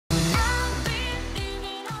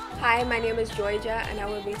Hi, my name is Joyja and I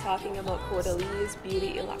will be talking about CAUDALIE's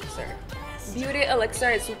Beauty Elixir. Beauty Elixir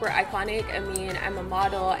is super iconic. I mean, I'm a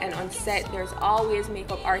model and on set there's always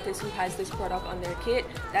makeup artists who has this product on their kit.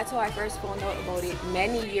 That's how I first found out about it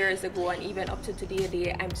many years ago, and even up to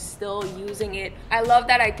today I'm still using it. I love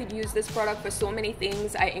that I could use this product for so many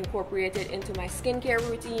things. I incorporate it into my skincare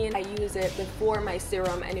routine. I use it before my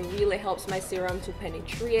serum and it really helps my serum to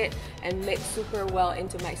penetrate and mix super well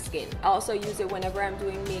into my skin. I also use it whenever I'm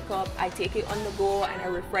doing makeup. I take it on the go and I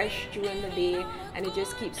refresh during the day, and it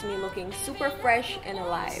just keeps me looking super fresh and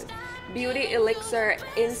alive. Beauty Elixir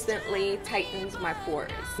instantly tightens my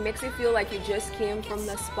pores. It makes you feel like you just came from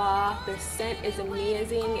the spa. The scent is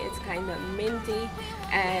amazing. It's kind of minty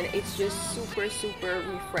and it's just super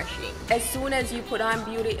refreshing. As soon as you put on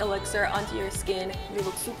Beauty Elixir onto your skin, you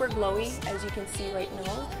look super glowy, as you can see right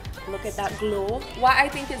now. Look at that glow. What I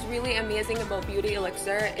think is really amazing about Beauty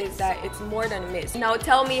Elixir is that it's more than a mist. Now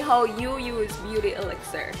tell me how you use Beauty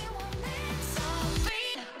Elixir.